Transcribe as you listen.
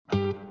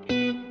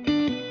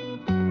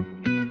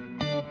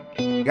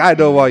I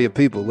know why you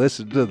people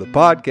listen to the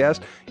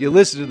podcast. You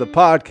listen to the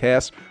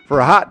podcast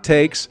for hot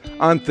takes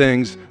on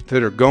things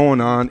that are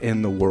going on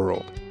in the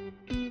world.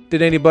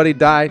 Did anybody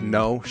die?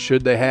 No.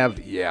 Should they have?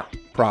 Yeah,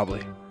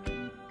 probably.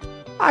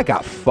 I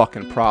got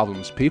fucking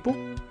problems, people.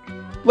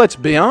 Let's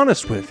be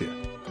honest with you.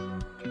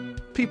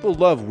 People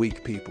love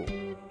weak people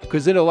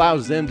because it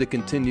allows them to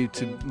continue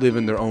to live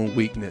in their own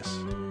weakness.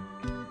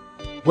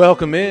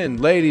 Welcome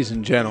in, ladies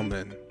and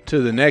gentlemen, to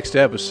the next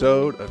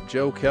episode of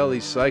Joe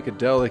Kelly's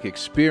Psychedelic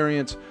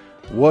Experience.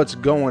 What's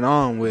going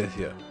on with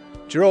you?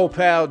 It's your old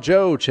pal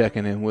Joe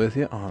checking in with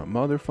you on a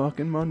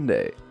motherfucking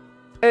Monday.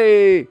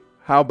 Hey,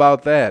 how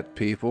about that,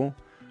 people?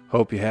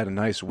 Hope you had a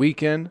nice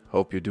weekend.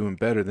 Hope you're doing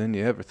better than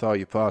you ever thought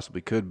you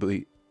possibly could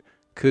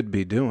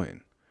be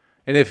doing.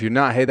 And if you're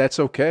not, hey, that's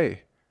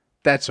okay.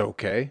 That's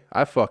okay.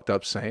 I fucked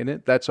up saying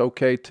it. That's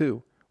okay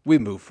too. We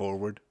move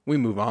forward. We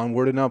move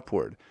onward and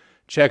upward.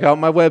 Check out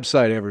my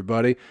website,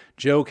 everybody,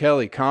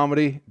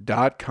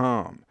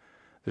 joekellycomedy.com.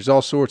 There's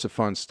all sorts of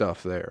fun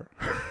stuff there.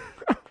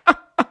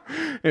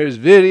 There's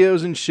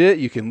videos and shit.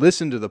 You can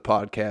listen to the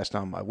podcast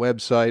on my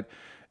website.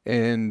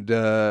 And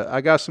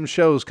I got some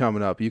shows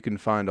coming up. You can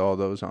find all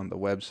those on the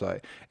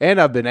website. And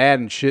I've been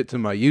adding shit to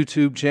my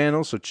YouTube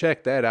channel, so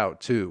check that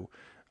out too.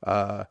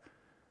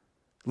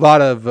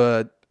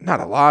 Not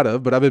a lot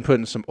of, but I've been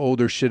putting some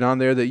older shit on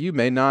there that you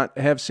may not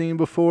have seen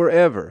before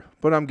ever.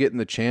 But I'm getting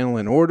the channel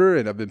in order,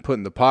 and I've been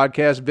putting the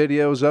podcast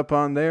videos up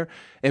on there,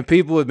 and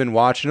people have been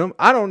watching them.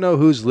 I don't know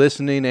who's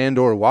listening and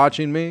or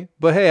watching me,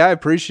 but hey, I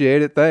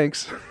appreciate it.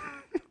 Thanks.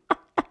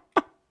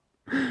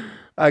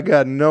 I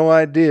got no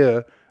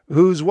idea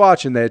who's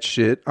watching that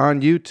shit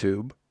on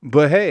YouTube,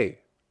 but hey,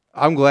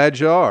 I'm glad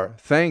you are.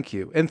 Thank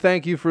you. And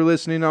thank you for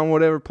listening on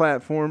whatever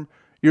platform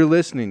you're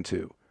listening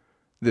to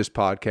this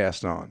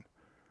podcast on.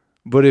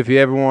 But if you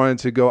ever wanted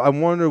to go, I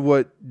wonder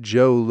what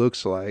Joe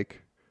looks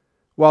like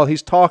while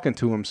he's talking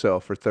to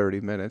himself for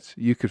 30 minutes.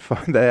 You could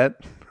find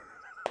that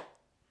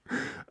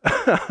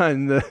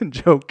on the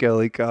Joe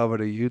Kelly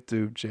Comedy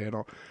YouTube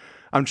channel.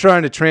 I'm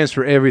trying to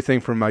transfer everything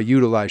from my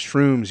Utilize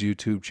Shrooms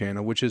YouTube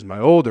channel, which is my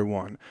older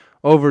one,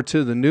 over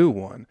to the new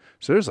one.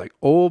 So there's like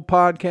old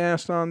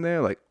podcasts on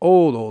there, like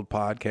old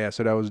podcasts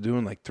that I was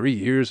doing like 3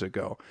 years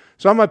ago.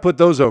 So I might put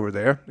those over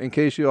there in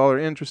case you all are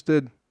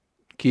interested.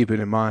 Keep it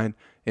in mind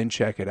and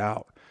check it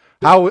out.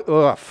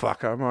 Oh,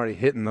 fuck, I'm already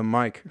hitting the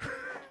mic.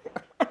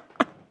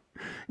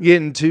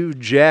 Getting too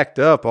jacked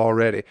up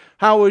already.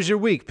 How was your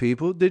week,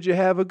 people? Did you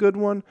have a good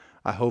one?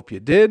 I hope you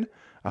did.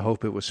 I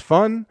hope it was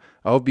fun.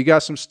 I hope you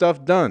got some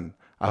stuff done.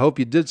 I hope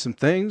you did some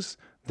things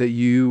that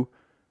you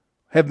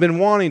have been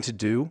wanting to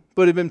do,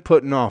 but have been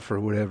putting off for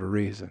whatever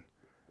reason.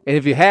 And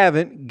if you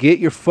haven't, get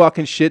your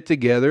fucking shit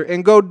together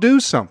and go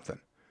do something.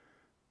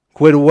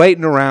 Quit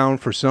waiting around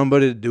for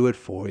somebody to do it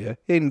for you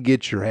and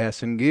get your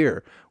ass in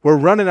gear. We're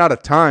running out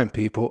of time,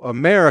 people.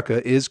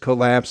 America is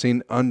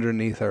collapsing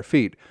underneath our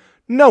feet.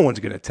 No one's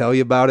going to tell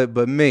you about it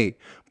but me,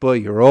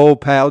 but your old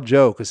pal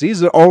Joe, because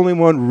he's the only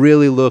one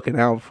really looking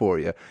out for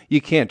you.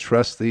 You can't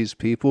trust these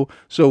people,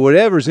 so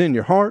whatever's in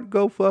your heart,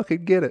 go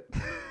fucking get it.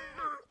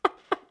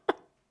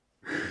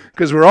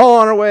 Because we're all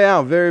on our way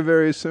out very,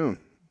 very soon.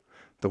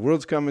 The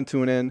world's coming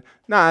to an end.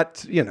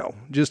 Not,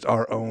 just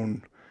our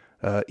own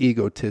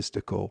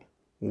egotistical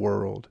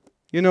world.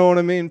 You know what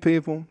I mean,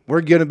 people?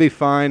 We're going to be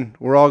fine.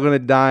 We're all going to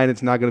die, and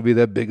it's not going to be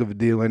that big of a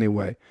deal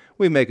anyway.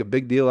 We make a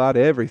big deal out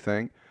of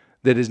everything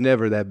that is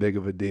never that big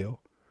of a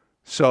deal.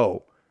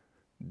 So,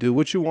 do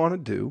what you want to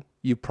do.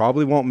 You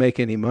probably won't make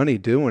any money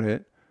doing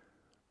it,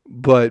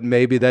 but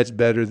maybe that's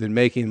better than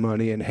making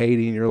money and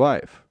hating your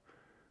life.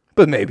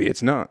 But maybe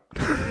it's not.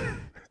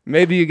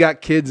 Maybe you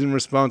got kids and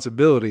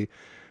responsibility,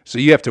 so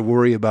you have to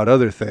worry about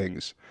other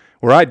things,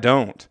 where I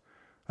don't.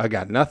 I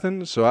got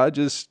nothing, so I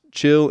just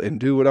chill and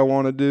do what I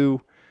want to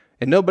do,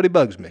 and nobody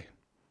bugs me.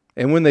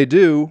 And when they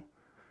do,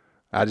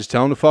 I just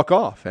tell them to fuck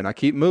off, and I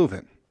keep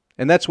moving.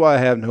 And that's why I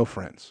have no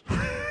friends.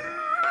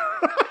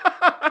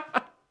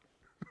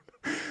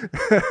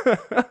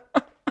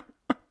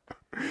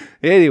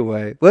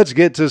 Anyway, let's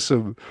get to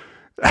some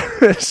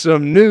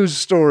news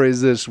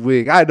stories this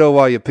week. I know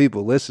why you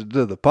people listen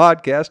to the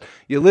podcast.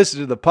 You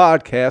listen to the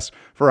podcast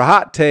for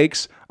hot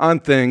takes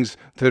on things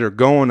that are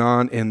going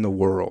on in the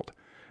world.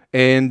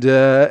 And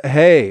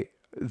hey,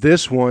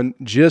 this one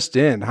just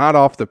in, hot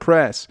off the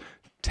press.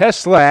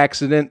 Tesla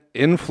accident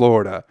in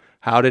Florida.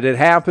 How did it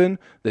happen?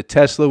 The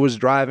Tesla was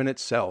driving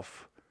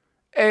itself.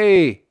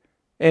 Hey,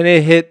 and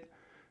it hit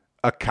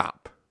a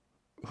cop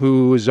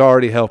who was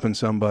already helping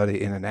somebody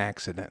in an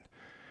accident,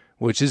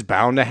 which is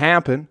bound to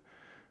happen.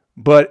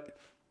 But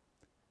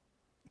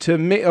to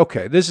me,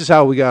 okay, this is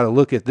how we got to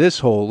look at this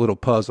whole little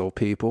puzzle,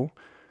 people.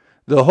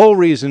 The whole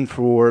reason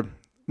for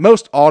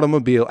most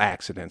automobile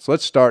accidents,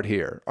 let's start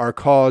here, are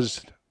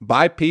caused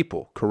by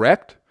people,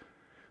 correct?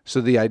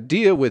 So the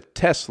idea with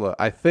Tesla,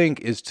 I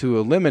think, is to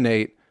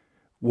eliminate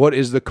what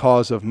is the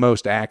cause of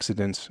most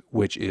accidents,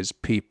 which is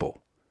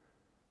people.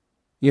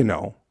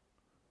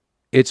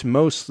 It's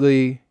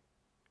mostly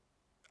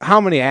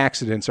how many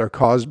accidents are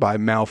caused by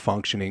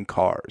malfunctioning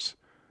cars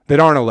that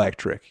aren't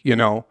electric,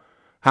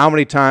 How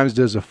many times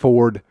does a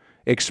Ford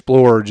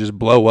Explorer just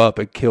blow up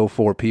and kill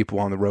 4 people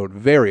on the road?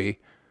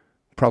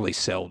 Probably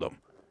seldom.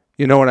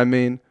 You know what I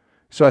mean?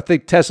 So I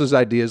think Tesla's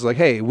idea is like,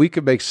 hey, we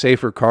could make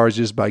safer cars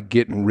just by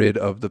getting rid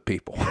of the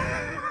people.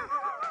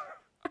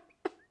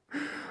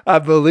 I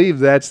believe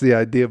that's the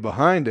idea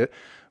behind it.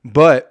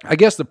 But I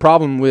guess a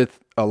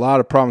lot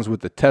of problems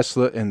with the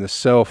Tesla and the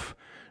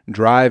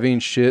self-driving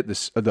shit,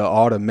 the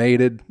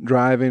automated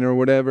driving or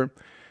whatever,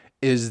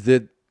 is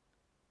that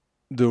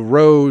the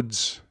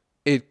roads,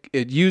 it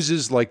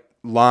uses like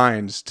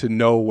lines to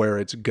know where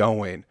it's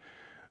going.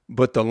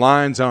 But the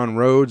lines on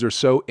roads are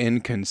so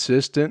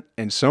inconsistent,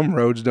 and some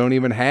roads don't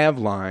even have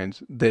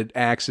lines, that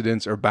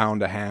accidents are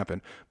bound to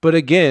happen. But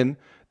again,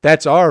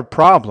 that's our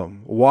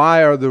problem.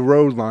 Why are the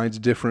road lines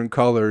different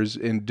colors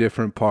in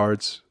different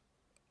parts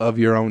of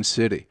your own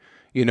city?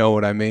 You know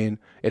what I mean?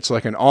 It's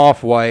like an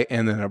off-white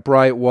and then a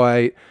bright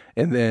white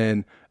and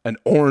then an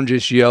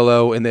orangish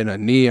yellow and then a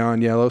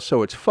neon yellow.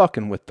 So it's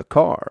fucking with the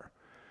car.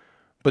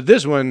 But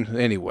this one,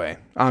 anyway,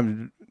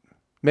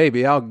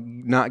 maybe I'll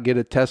not get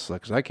a Tesla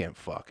because I can't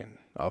fucking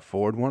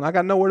afford one. I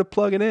got nowhere to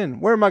plug it in.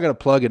 Where am I going to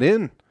plug it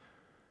in?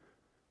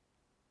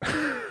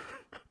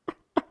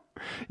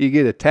 You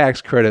get a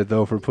tax credit,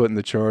 though, for putting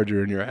the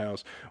charger in your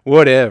house.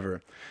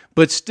 Whatever.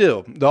 But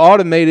still, the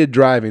automated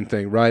driving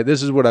thing, right?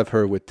 This is what I've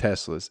heard with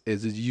Teslas,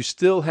 is you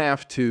still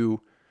have to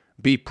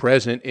be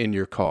present in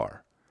your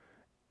car.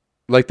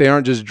 Like they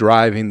aren't just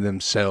driving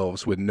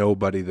themselves with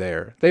nobody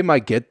there. They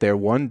might get there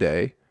one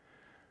day,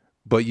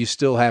 but you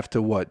still have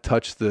to,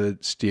 touch the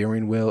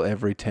steering wheel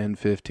every 10,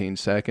 15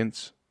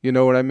 seconds? You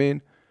know what I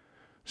mean?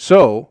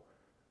 So,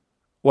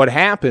 what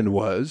happened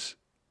was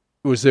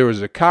there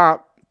was a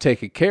cop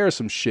taking care of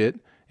some shit,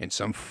 and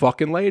some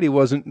fucking lady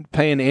wasn't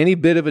paying any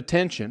bit of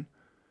attention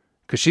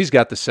because she's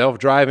got the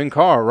self-driving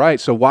car, right?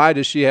 So why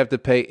does she have to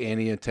pay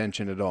any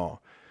attention at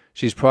all?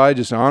 She's probably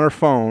just on her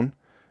phone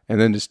and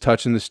then just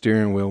touching the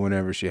steering wheel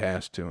whenever she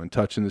has to and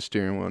touching the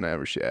steering wheel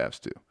whenever she has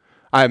to.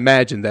 I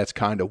imagine that's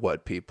kind of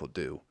what people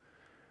do.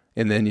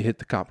 And then you hit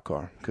the cop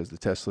car because the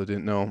Tesla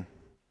didn't know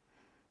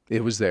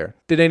it was there.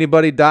 Did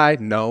anybody die?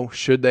 No.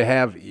 Should they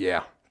have?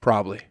 Yeah,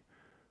 probably.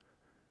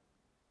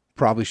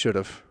 Probably should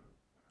have.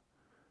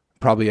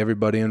 Probably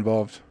everybody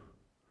involved.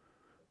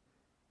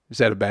 Is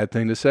that a bad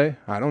thing to say?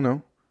 I don't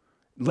know.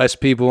 Less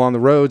people on the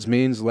roads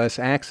means less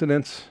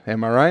accidents.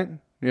 Am I right?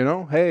 You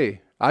know,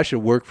 hey, I should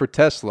work for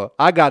Tesla.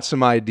 I got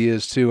some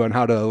ideas too on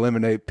how to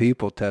eliminate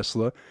people,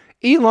 Tesla.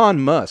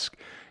 Elon Musk,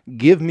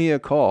 give me a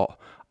call.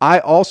 I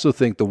also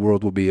think the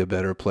world will be a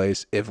better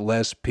place if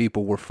less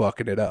people were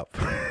fucking it up.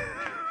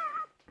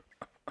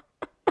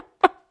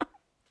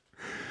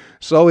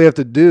 So all we have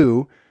to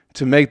do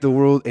to make the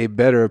world a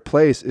better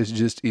place is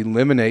just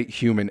eliminate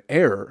human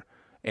error.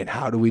 And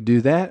how do we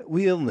do that?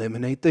 We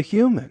eliminate the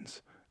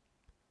humans.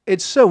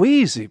 It's so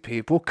easy,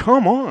 people.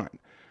 Come on.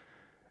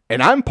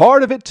 And I'm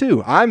part of it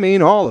too. I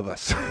mean, all of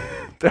us.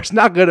 There's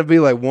not going to be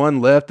like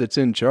one left that's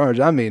in charge.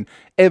 I mean,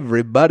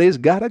 everybody's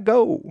got to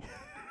go.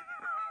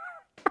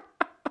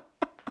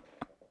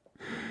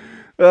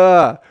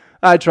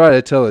 I try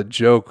to tell a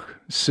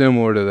joke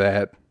similar to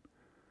that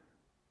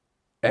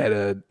at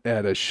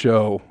a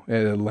show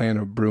at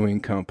Atlanta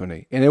Brewing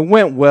Company, and it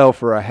went well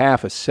for a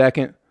half a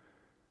second.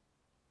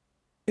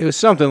 It was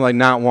something like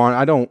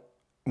I don't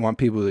want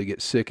people to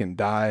get sick and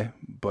die,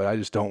 but I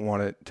just don't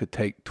want it to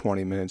take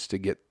 20 minutes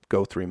to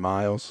go 3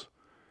 miles.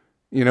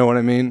 You know what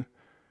I mean?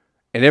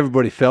 And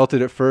everybody felt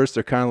it at first.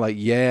 They're kind of like,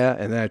 yeah.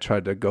 And then I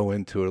tried to go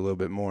into it a little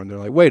bit more. And they're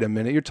like, wait a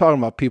minute. You're talking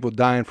about people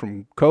dying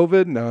from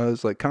COVID? No, I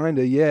was like, kind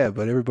of, yeah.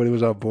 But everybody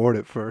was on board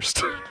at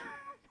first.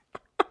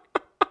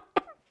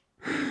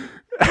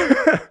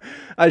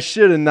 I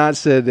should have not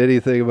said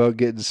anything about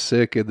getting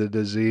sick and the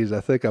disease. I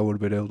think I would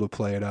have been able to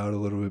play it out a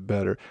little bit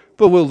better.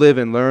 But we'll live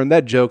and learn.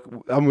 That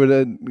joke,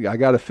 I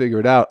got to figure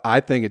it out. I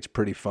think it's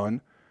pretty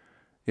fun,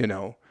 you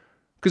know.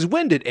 Because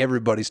when did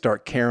everybody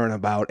start caring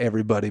about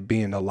everybody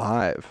being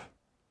alive?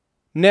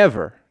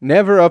 Never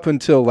up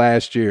until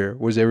last year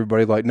was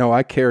everybody like, no,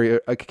 I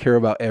care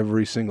about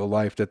every single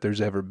life that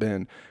there's ever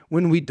been.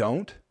 When we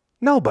don't,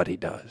 nobody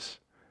does.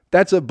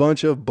 That's a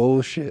bunch of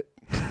bullshit.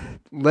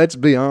 Let's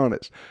be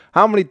honest.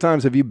 How many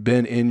times have you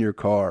been in your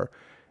car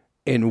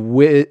and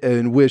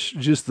wish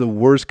just the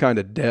worst kind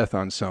of death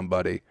on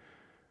somebody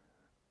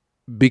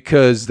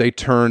because they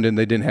turned and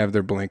they didn't have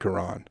their blinker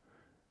on?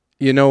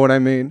 You know what I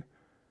mean?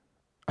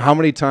 How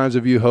many times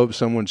have you hoped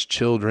someone's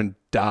children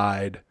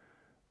died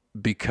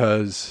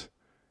because,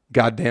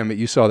 God damn it,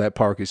 you saw that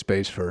parking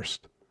space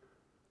first?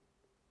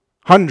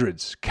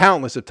 Hundreds,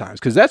 countless of times,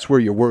 because that's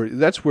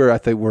where I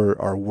think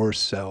our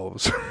worst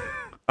selves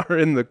are,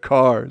 in the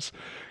cars,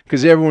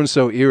 because everyone's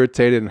so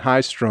irritated and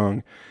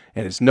high-strung,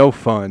 and it's no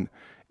fun,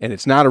 and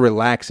it's not a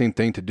relaxing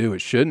thing to do. It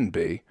shouldn't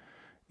be,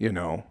 you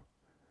know.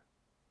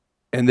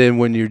 And then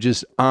when you're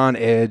just on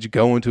edge,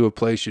 going to a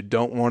place you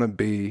don't want to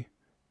be,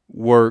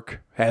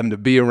 work, having to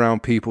be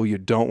around people you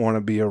don't want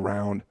to be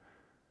around,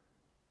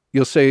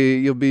 you'll say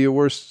you'll be your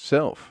worst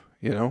self,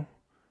 you know.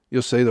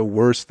 You'll say the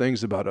worst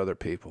things about other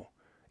people.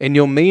 And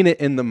you'll mean it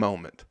in the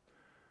moment.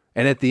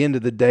 And at the end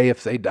of the day,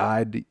 if they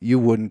died, you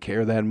wouldn't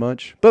care that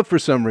much. But for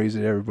some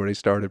reason, everybody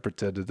started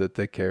pretending that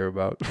they care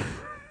about.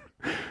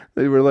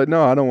 They were like,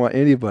 no, I don't want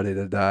anybody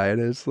to die.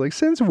 And it's like,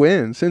 since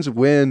when? Since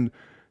when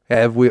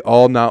have we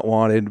all not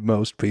wanted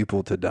most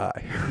people to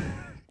die?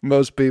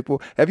 Most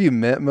people. Have you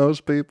met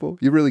most people?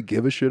 You really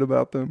give a shit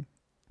about them?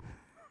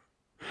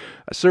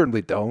 I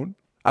certainly don't.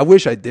 I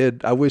wish I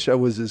did. I wish I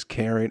was as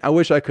caring. I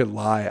wish I could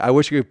lie. I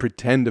wish I could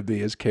pretend to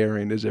be as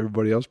caring as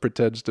everybody else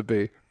pretends to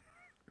be.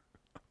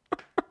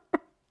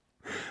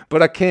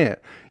 But I can't.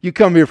 You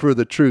come here for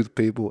the truth,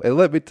 people. And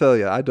let me tell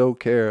you, I don't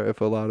care if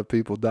a lot of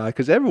people die,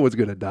 because everyone's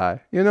going to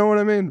die. You know what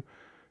I mean?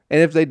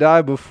 And if they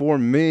die before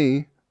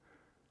me,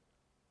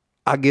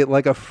 I get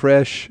like a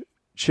fresh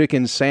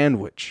chicken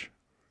sandwich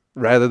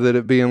rather than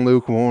it being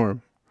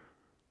lukewarm.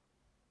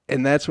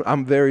 And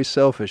I'm very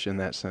selfish in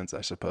that sense,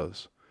 I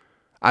suppose.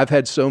 I've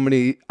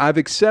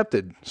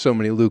accepted so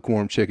many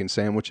lukewarm chicken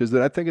sandwiches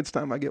that I think it's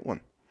time I get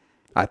one.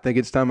 I think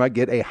it's time I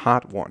get a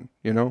hot one,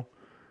 you know?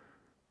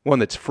 One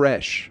that's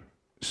fresh.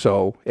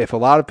 So if a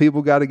lot of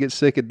people got to get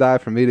sick and die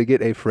for me to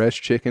get a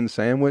fresh chicken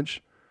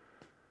sandwich,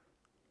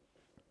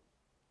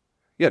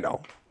 you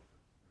know,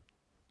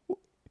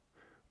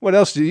 what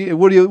else do you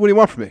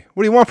want from me?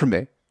 What do you want from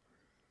me?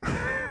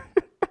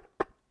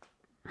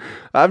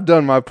 I've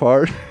done my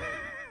part.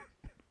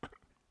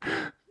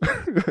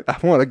 I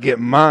want to get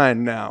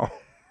mine now.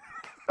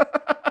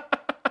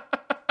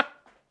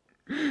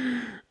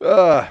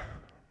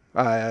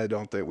 I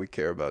don't think we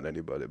care about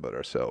anybody but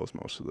ourselves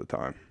most of the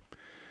time.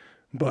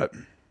 But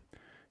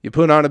you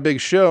put on a big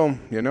show,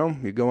 you know,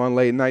 you go on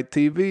late night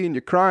TV and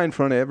you cry in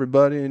front of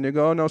everybody and you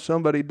go, oh no,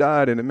 somebody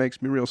died and it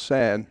makes me real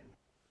sad.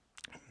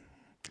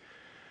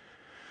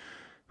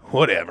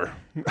 Whatever.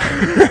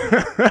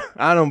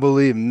 I don't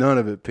believe none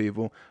of it,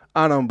 people.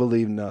 I don't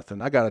believe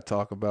nothing. I got to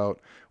talk about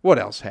what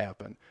else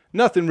happened.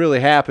 Nothing really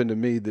happened to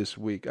me this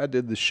week. I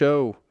did the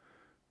show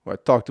where I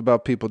talked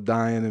about people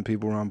dying and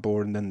people were on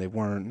board and then they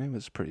weren't. It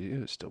was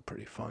still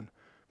pretty fun.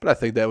 But I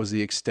think that was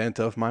the extent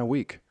of my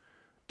week,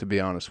 to be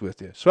honest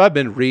with you. So I've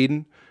been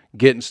reading,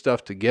 getting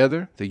stuff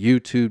together, the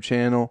YouTube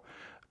channel.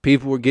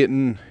 People were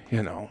getting,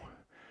 you know,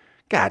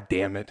 God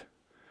damn it.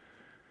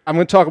 I'm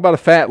going to talk about a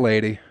fat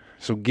lady.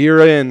 So gear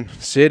in,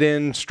 sit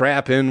in,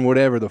 strap in,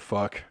 whatever the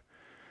fuck.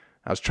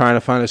 I was trying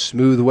to find a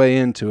smooth way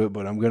into it,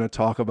 but I'm going to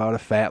talk about a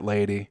fat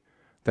lady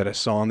that I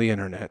saw on the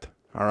internet.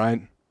 All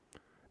right?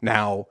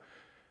 Now,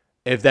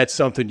 if that's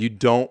something you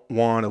don't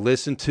want to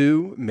listen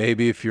to,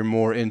 maybe if you're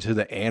more into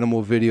the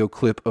animal video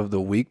clip of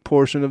the week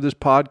portion of this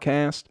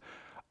podcast,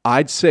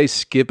 I'd say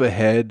skip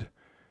ahead.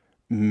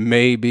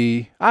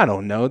 Maybe, I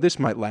don't know, this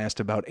might last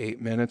about 8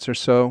 minutes or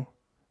so,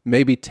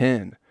 maybe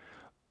 10.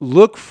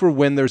 Look for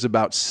when there's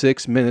about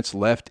 6 minutes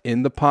left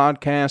in the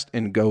podcast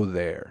and go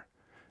there.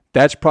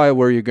 That's probably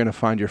where you're going to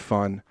find your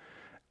fun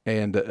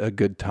and a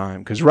good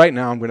time. Because right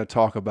now I'm going to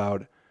talk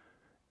about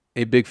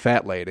a big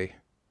fat lady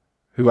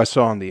who I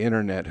saw on the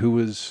internet who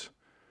was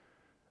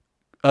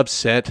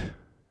upset.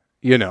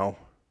 You know,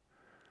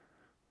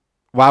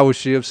 why was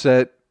she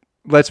upset?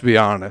 Let's be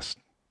honest.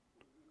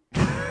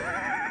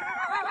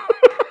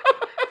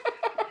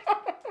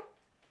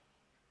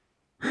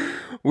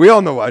 We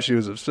all know why she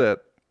was upset.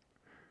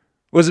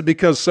 Was it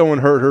because someone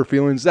hurt her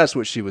feelings? That's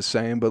what she was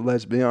saying, but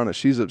let's be honest,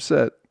 she's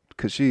upset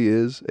because she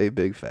is a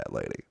big fat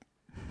lady.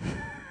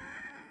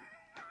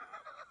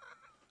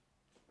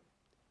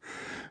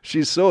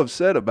 She's so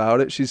upset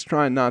about it, she's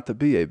trying not to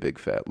be a big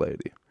fat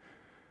lady.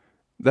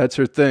 That's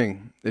her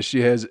thing.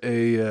 She has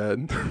a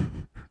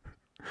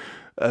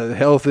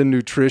health and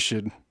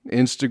nutrition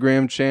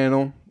Instagram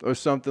channel or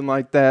something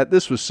like that.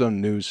 This was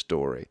some news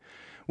story.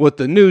 What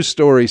the news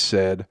story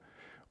said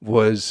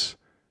was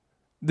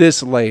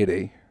this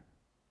lady,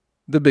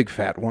 the big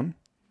fat one,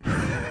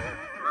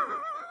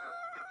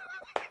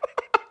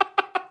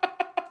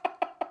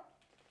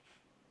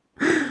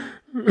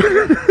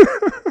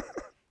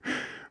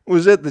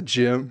 was at the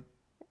gym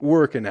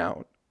working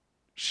out.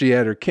 She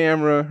had her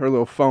camera, her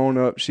little phone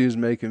up. She was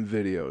making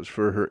videos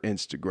for her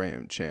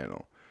Instagram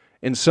channel.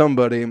 And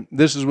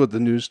this is what the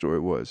news story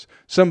was.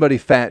 Somebody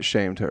fat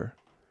shamed her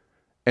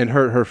and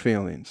hurt her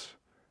feelings.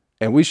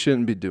 And we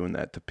shouldn't be doing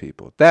that to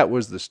people. That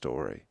was the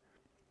story.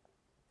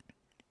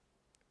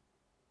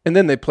 And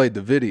then they played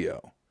the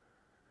video.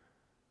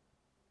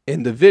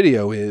 And the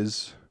video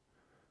is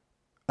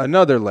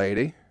another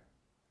lady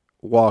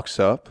walks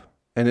up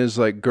and is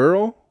like,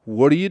 girl,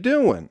 what are you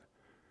doing?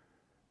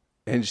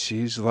 And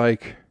she's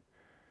like,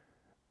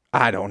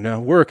 I don't know,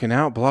 working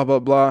out, blah, blah,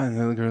 blah. And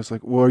then the girl's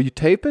like, well, are you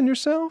taping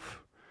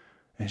yourself?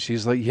 And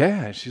she's like,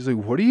 yeah. And she's like,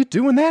 what are you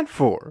doing that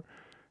for?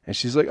 And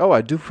she's like, oh,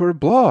 I do for a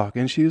blog.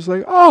 And she was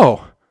like,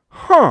 oh,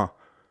 huh.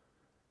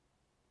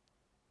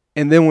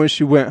 And then when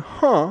she went,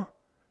 huh,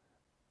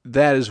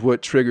 that is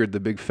what triggered the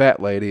big fat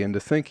lady into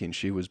thinking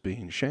she was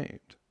being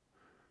shamed.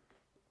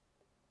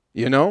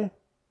 You know?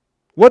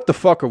 What the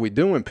fuck are we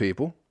doing,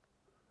 people?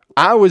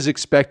 I was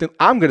expecting,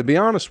 I'm going to be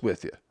honest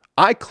with you.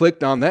 I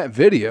clicked on that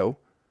video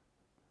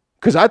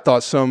because I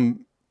thought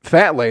some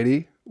fat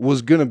lady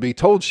was going to be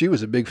told she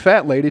was a big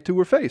fat lady to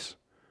her face.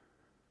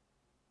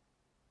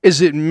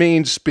 Is it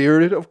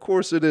mean-spirited? Of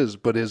course it is.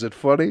 But is it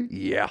funny?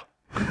 Yeah.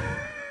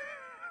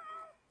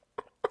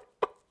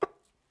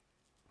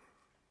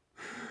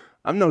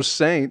 I'm no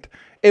saint.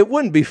 It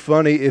wouldn't be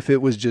funny if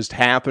it was just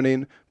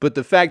happening, but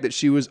the fact that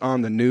she was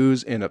on the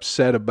news and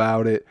upset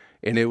about it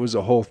and it was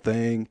a whole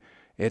thing,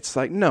 it's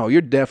like, no,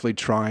 you're definitely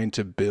trying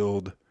to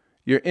build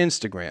your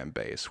Instagram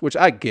base, which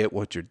I get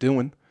what you're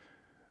doing.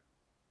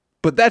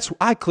 But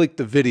I clicked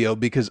the video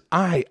because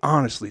I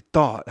honestly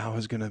thought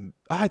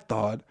I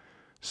thought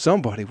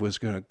somebody was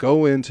going to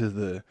go into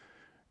the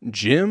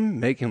gym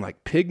making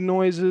like pig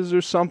noises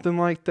or something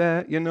like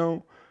that, you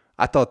know?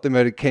 I thought they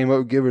might have came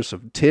up and give her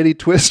some titty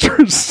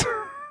twisters.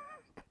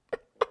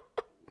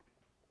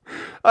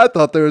 I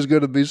thought there was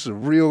going to be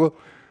some real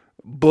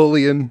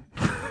bullying,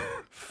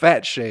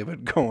 fat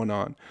shaming going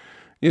on.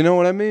 You know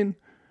what I mean?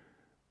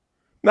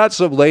 Not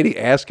some lady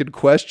asking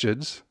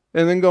questions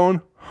and then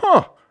going,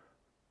 huh.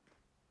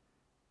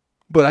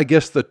 But I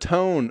guess the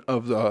tone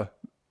of the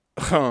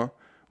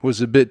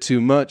was a bit too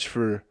much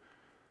for,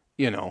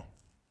 for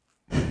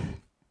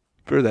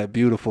that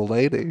beautiful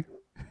lady.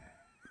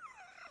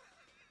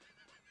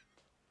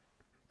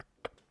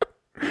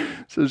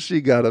 So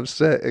she got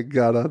upset and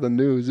got on the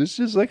news. It's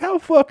just like, how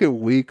fucking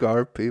weak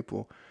are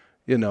people?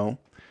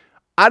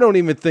 I don't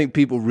even think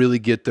people really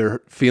get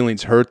their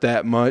feelings hurt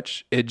that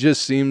much. It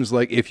just seems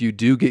like if you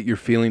do get your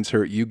feelings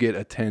hurt, you get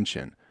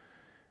attention,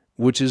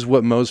 which is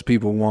what most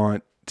people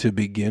want to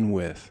begin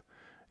with,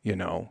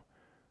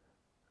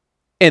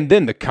 And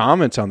then the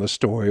comments on the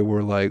story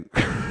were like,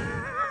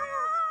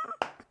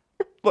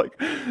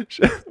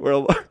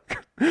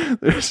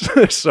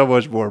 there's so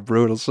much more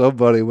brutal.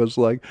 Somebody was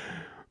like,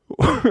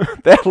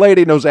 that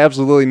lady knows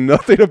absolutely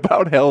nothing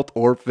about health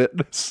or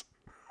fitness.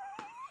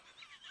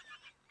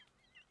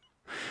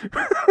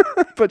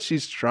 But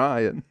she's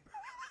trying.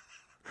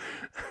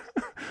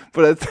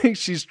 But I think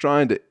she's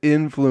trying to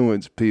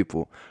influence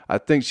people. I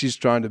think she's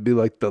trying to be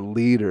like the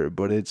leader.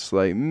 But it's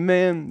like,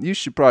 man, you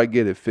should probably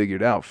get it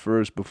figured out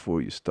first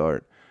before you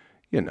start,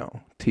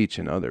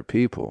 teaching other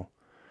people.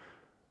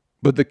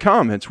 But the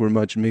comments were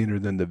much meaner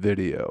than the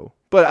video.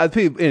 But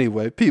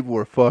anyway, people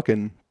were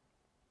fucking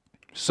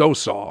so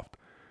soft.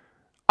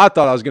 I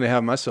thought I was going to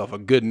have myself a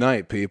good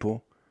night,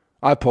 people.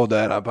 I pulled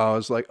that up. I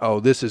was like,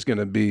 oh, this is going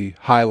to be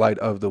highlight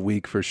of the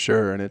week for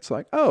sure. And it's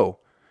like, oh,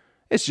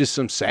 it's just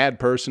some sad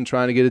person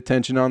trying to get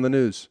attention on the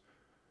news.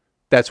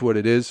 That's what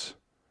it is.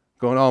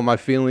 Going, oh, my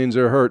feelings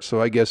are hurt,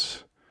 so I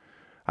guess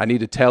I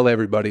need to tell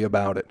everybody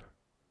about it.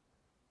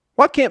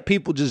 Why can't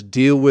people just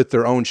deal with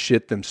their own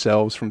shit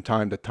themselves from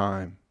time to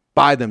time?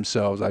 By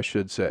themselves, I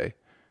should say.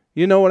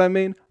 You know what I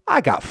mean?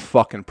 I got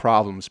fucking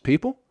problems,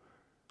 people.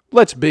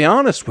 Let's be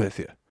honest with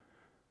you.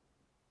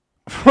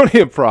 Plenty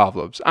of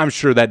problems. I'm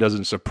sure that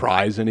doesn't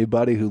surprise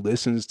anybody who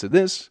listens to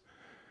this.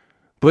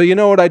 But you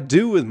know what I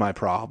do with my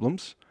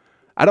problems?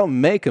 I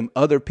don't make them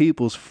other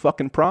people's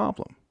fucking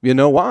problem. You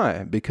know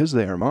why? Because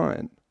they are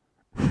mine.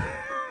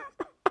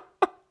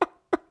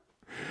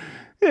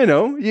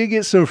 You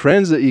get some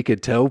friends that you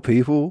could tell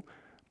people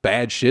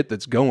bad shit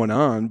that's going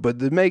on, but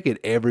to make it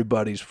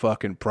everybody's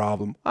fucking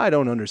problem, I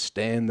don't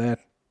understand that.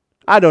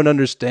 I don't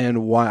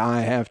understand why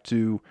I have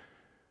to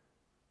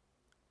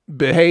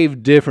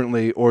behave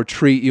differently or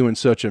treat you in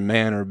such a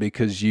manner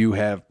because you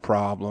have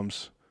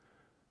problems.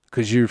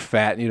 Because you're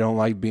fat and you don't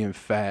like being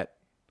fat.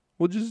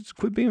 Well, just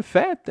quit being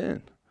fat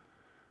then.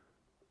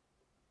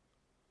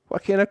 Why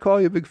can't I call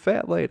you a big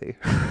fat lady?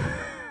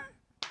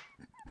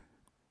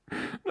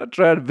 Not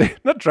trying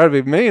to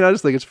be mean. I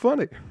just think it's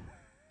funny.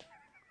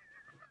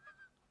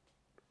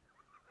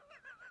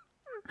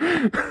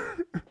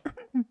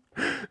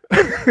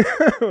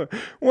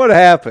 What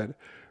happened?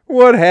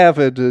 What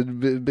happened to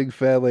big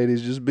fat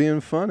ladies just being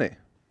funny?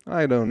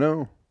 I don't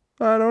know.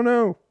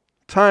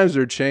 Times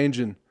are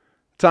changing.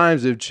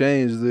 Times have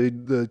changed.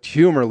 The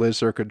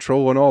humorless are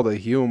controlling all the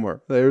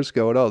humor. They're just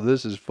going, oh,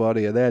 this is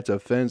funny and that's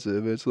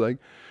offensive. It's like,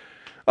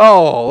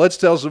 oh, let's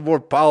tell some more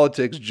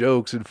politics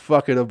jokes and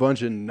fucking a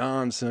bunch of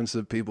nonsense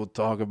that people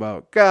talk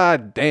about.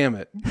 God damn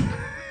it.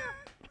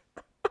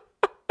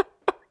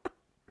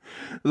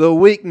 The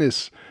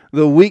weakness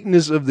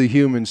of the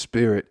human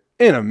spirit,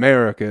 in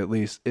America at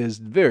least, is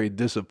very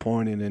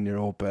disappointing in your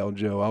old pal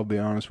Joe. I'll be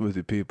honest with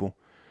you, people.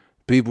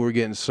 People are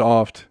getting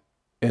soft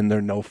and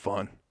they're no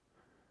fun.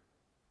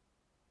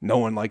 No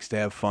one likes to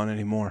have fun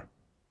anymore.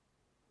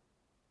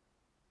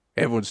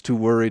 Everyone's too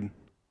worried.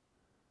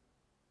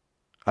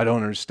 I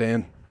don't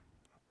understand.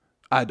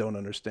 I don't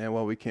understand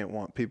why we can't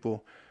want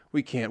people.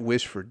 We can't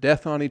wish for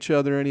death on each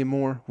other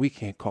anymore. We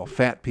can't call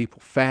fat people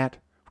fat.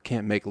 We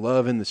can't make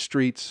love in the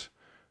streets.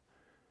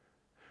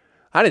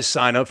 I didn't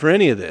sign up for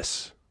any of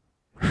this.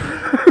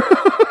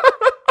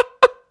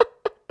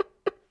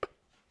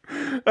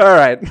 All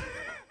right.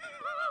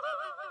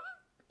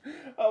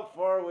 How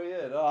far are we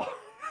in? Oh,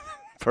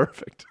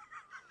 perfect.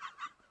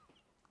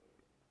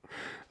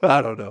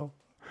 I don't know.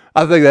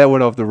 I think that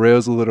went off the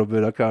rails a little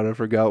bit. I kind of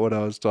forgot what I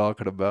was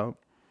talking about.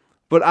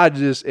 But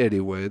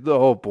anyway, the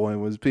whole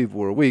point was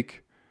people were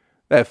weak.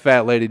 That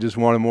fat lady just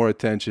wanted more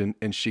attention,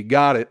 and she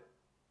got it.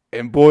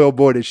 And boy, oh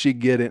boy, did she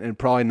get it, and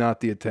probably not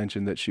the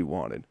attention that she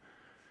wanted.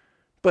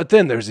 But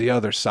then there's the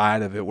other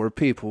side of it where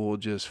people will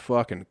just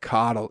fucking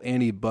coddle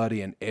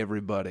anybody and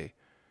everybody.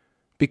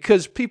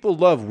 Because people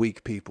love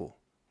weak people.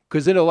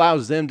 Because it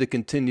allows them to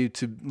continue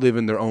to live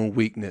in their own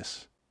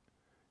weakness.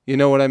 You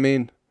know what I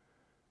mean?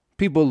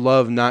 People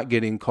love not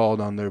getting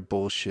called on their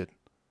bullshit.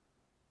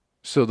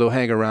 So they'll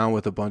hang around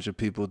with a bunch of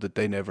people that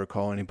they never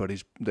call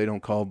they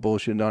don't call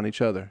bullshit on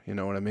each other. You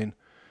know what I mean?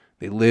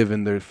 They live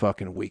in their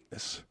fucking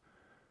weakness.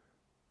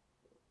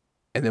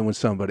 And then when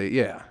somebody,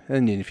 and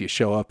then if you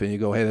show up and you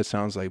go, hey, that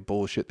sounds like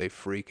bullshit, they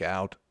freak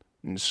out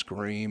and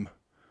scream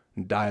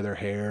and dye their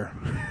hair.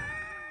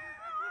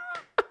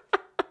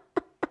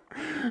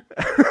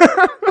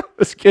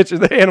 Let's get you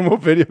the animal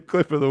video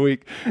clip of the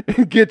week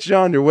and get you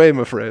on your way,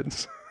 my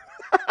friends.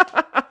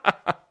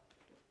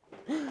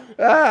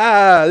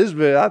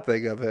 I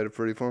think I've had a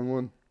pretty fun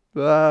one.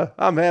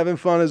 I'm having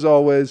fun as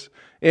always.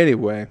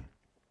 Anyway,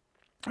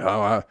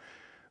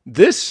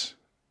 this,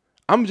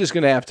 I'm just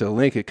going to have to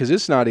link it because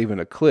it's not even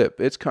a clip.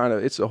 It's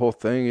a whole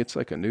thing. It's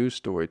like a news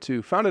story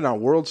too. Found it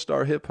on World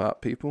Star Hip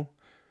Hop, people.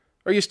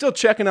 Are you still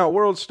checking out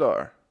World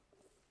Star?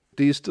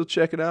 Do you still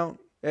check it out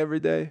every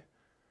day?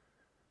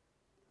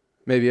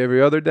 Maybe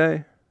every other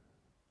day?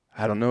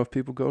 I don't know if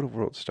people go to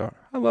World Star.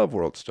 I love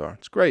World Star.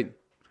 It's great.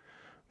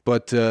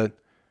 But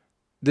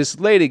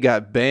this lady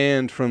got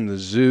banned from the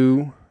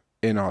zoo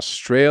in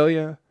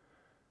Australia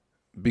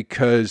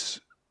because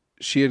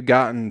she had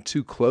gotten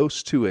too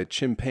close to a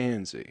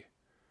chimpanzee.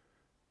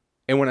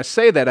 And when I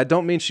say that, I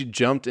don't mean she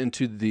jumped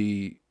into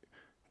the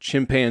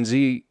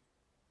chimpanzee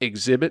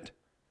exhibit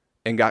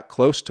and got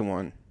close to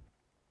one.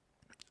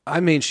 I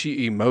mean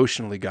she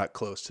emotionally got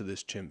close to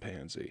this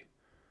chimpanzee.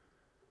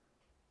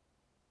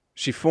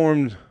 She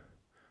formed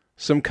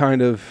some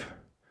kind of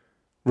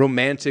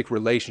romantic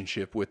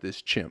relationship with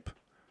this chimp.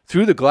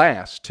 Through the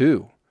glass,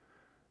 too.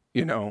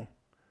 You know.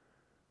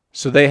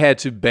 So they had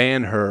to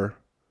ban her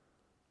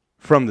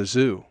from the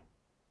zoo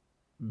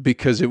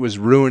because it was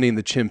ruining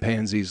the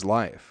chimpanzee's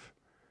life.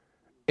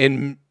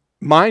 And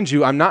mind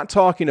you, I'm not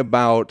talking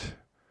about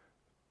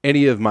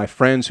any of my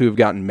friends who have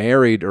gotten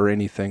married or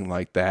anything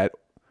like that.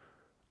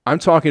 I'm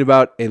talking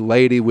about a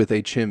lady with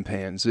a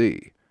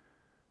chimpanzee.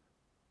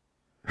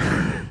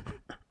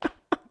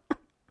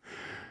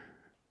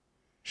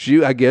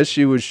 I guess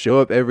she would show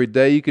up every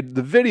day.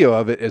 The video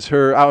of it is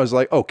her. I was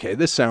like, okay,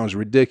 this sounds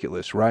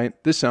ridiculous, right?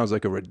 This sounds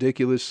like a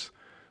ridiculous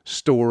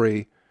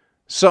story.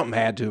 Something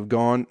had to have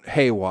gone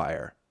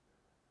haywire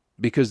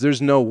because there's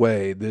no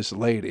way this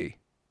lady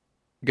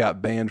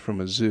got banned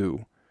from a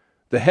zoo.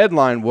 The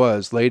headline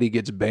was, lady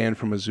gets banned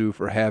from a zoo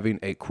for having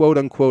a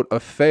quote-unquote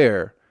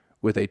affair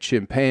with a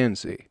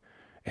chimpanzee.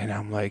 And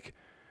I'm like,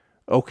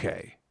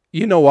 okay.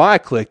 You know why I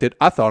clicked it?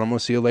 I thought I'm going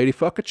to see a lady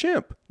fuck a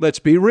chimp. Let's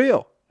be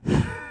real.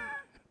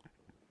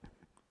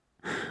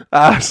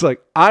 I was like,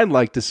 I'd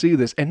like to see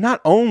this. And not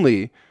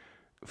only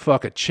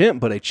fuck a chimp,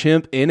 but a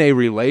chimp in a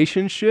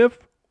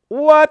relationship?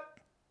 What?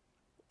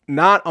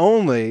 Not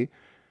only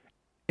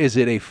is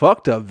it a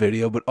fucked up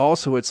video, but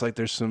also it's like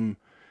there's some,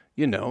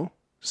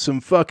 some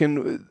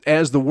fucking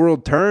as the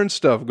world turns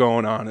stuff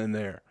going on in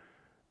there.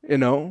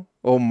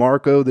 Old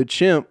Marco the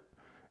chimp,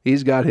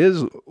 he's got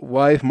his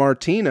wife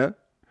Martina,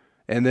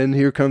 and then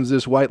here comes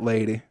this white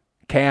lady,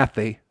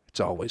 Kathy. It's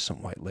always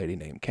some white lady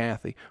named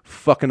Kathy,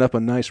 fucking up a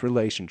nice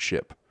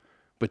relationship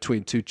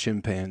between two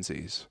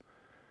chimpanzees.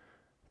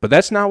 But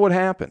that's not what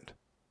happened.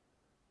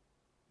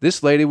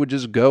 This lady would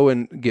just go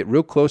and get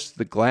real close to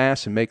the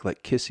glass and make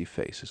like kissy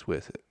faces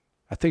with it.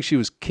 I think she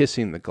was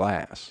kissing the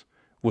glass.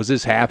 Was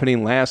this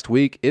happening last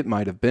week? It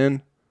might have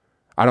been.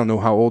 I don't know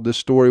how old this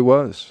story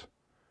was.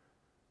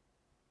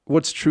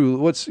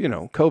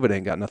 COVID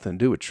ain't got nothing to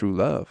do with true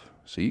love.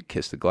 So you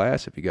kiss the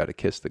glass if you got to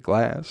kiss the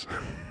glass.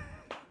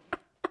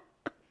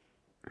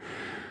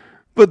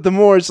 But the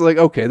more it's like,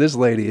 okay, this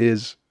lady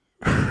is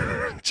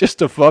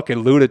just a fucking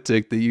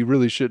lunatic that you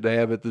really shouldn't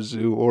have at the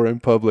zoo or in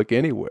public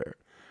anywhere,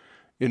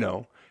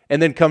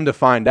 And then come to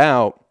find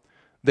out,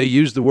 they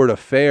used the word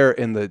affair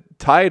in the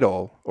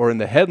title or in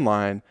the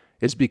headline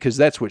is because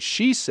that's what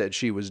she said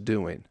she was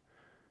doing.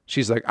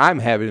 She's like, I'm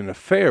having an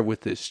affair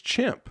with this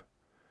chimp.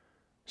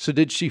 So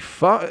did she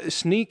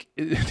sneak?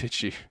 Did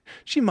she?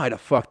 She might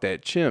have fucked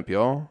that chimp,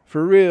 y'all.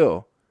 For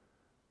real.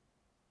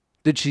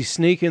 Did she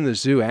sneak in the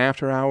zoo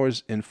after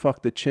hours and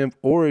fuck the chimp?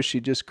 Or is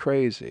she just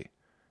crazy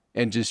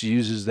and just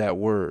uses that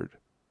word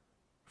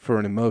for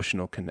an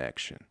emotional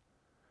connection?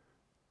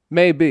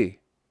 Maybe.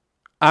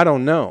 I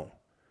don't know.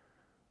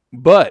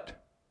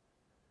 But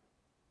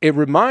it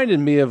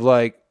reminded me of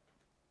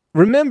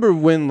remember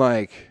when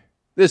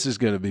this is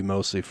going to be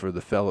mostly for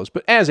the fellows,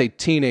 but as a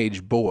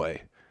teenage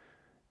boy,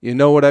 you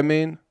know what I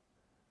mean?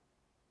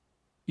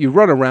 You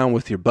run around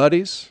with your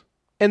buddies,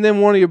 and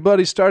then one of your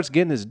buddies starts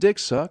getting his dick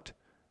sucked,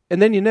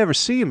 and then you never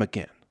see him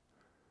again.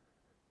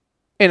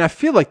 And I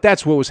feel like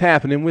that's what was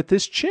happening with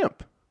this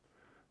chimp.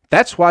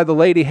 That's why the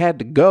lady had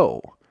to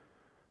go.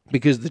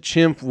 Because the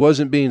chimp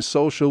wasn't being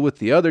social with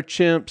the other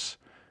chimps.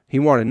 He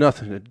wanted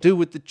nothing to do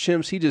with the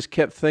chimps. He just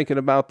kept thinking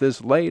about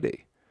this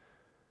lady.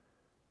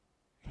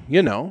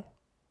 you know.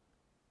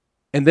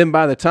 And then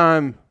by the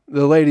time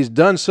the lady's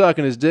done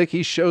sucking his dick,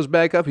 he shows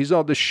back up. He's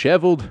all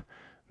disheveled,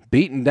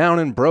 beaten down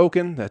and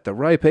broken at the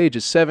ripe age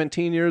of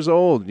 17 years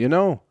old, you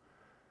know.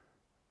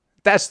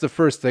 That's the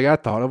first thing I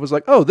thought of. Was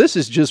like, oh, this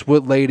is just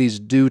what ladies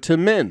do to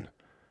men.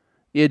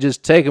 You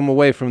just take them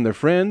away from their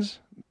friends,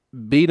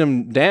 beat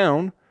them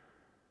down,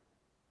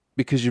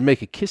 because you're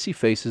making kissy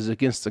faces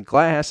against the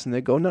glass, and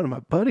they go, none of my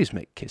buddies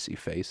make kissy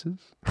faces.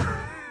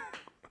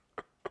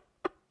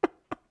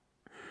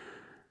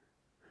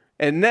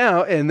 And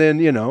then,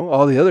 you know,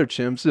 all the other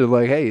chimps are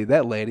like, hey,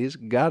 that lady's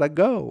gotta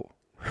go.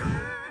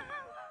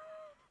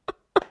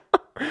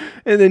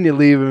 And then you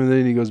leave him, and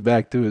then he goes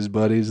back to his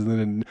buddies, and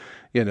then,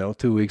 you know,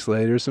 2 weeks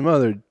later, some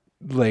other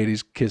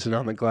lady's kissing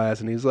on the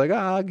glass, and he's like,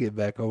 I'll get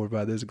back over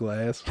by this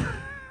glass.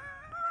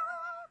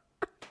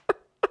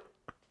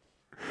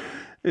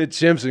 It's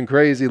chimps and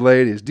crazy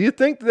ladies. Do you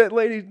think that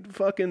lady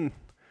fucking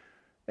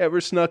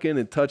ever snuck in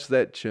and touched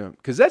that chimp?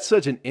 Because that's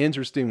such an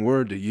interesting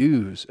word to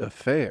use,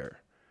 affair.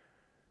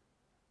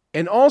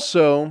 And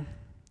also,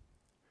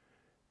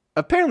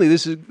 apparently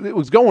it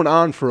was going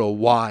on for a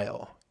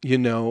while, you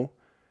know.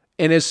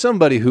 And as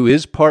somebody who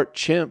is part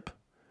chimp,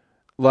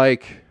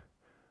 like,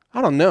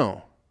 I don't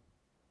know.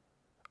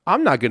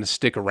 I'm not going to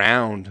stick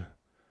around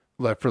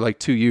for like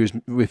 2 years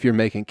if you're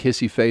making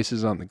kissy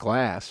faces on the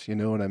glass. You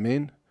know what I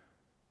mean?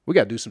 We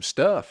got to do some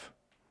stuff.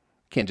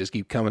 Can't just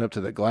keep coming up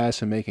to the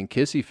glass and making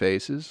kissy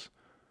faces.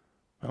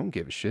 I don't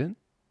give a shit.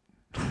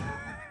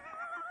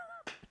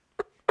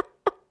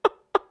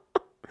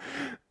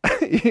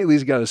 You at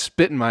least got to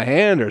spit in my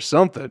hand or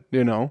something,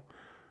 you know.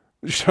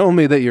 Show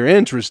me that you're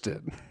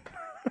interested.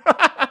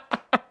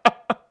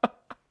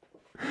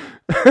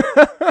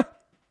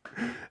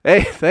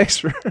 Hey, thanks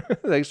for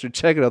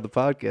checking out the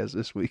podcast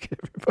this week,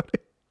 everybody.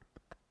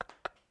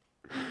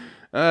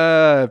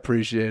 I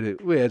appreciate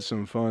it. We had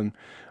some fun.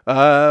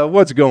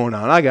 What's going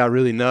on? I got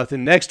really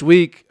nothing. Next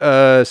week,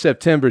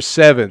 September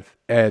 7th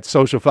at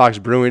Social Fox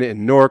Brewing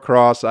in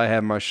Norcross. I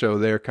have my show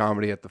there,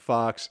 Comedy at the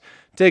Fox.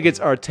 Tickets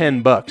are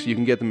 $10. You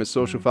can get them at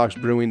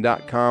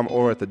socialfoxbrewing.com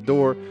or at the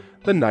door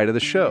the night of the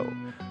show.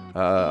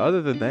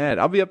 Other than that,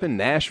 I'll be up in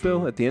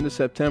Nashville at the end of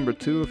September,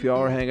 too. If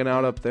y'all are hanging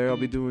out up there, I'll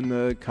be doing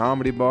the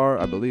Comedy Bar.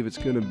 I believe it's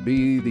going to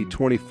be the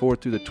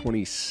 24th through the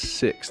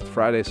 26th,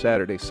 Friday,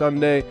 Saturday,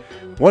 Sunday.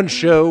 One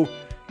show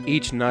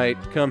each night.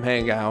 Come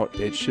hang out.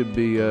 It should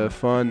be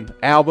fun.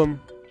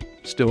 Album,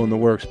 still in the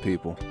works,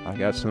 people. I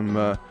got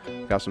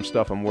some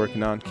stuff I'm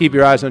working on. Keep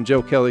your eyes on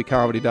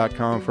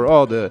JoeKellyComedy.com for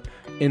all the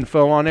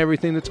info on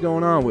everything that's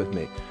going on with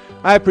me.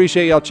 I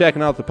appreciate y'all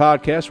checking out the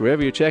podcast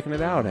wherever you're checking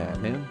it out at,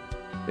 man.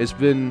 It's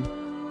been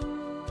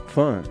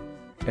fun,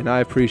 and I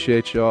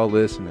appreciate y'all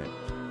listening.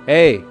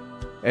 Hey,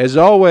 as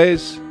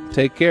always,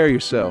 take care of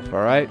yourself,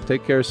 all right?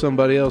 Take care of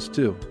somebody else,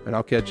 too, and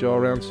I'll catch y'all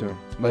around soon.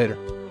 Later.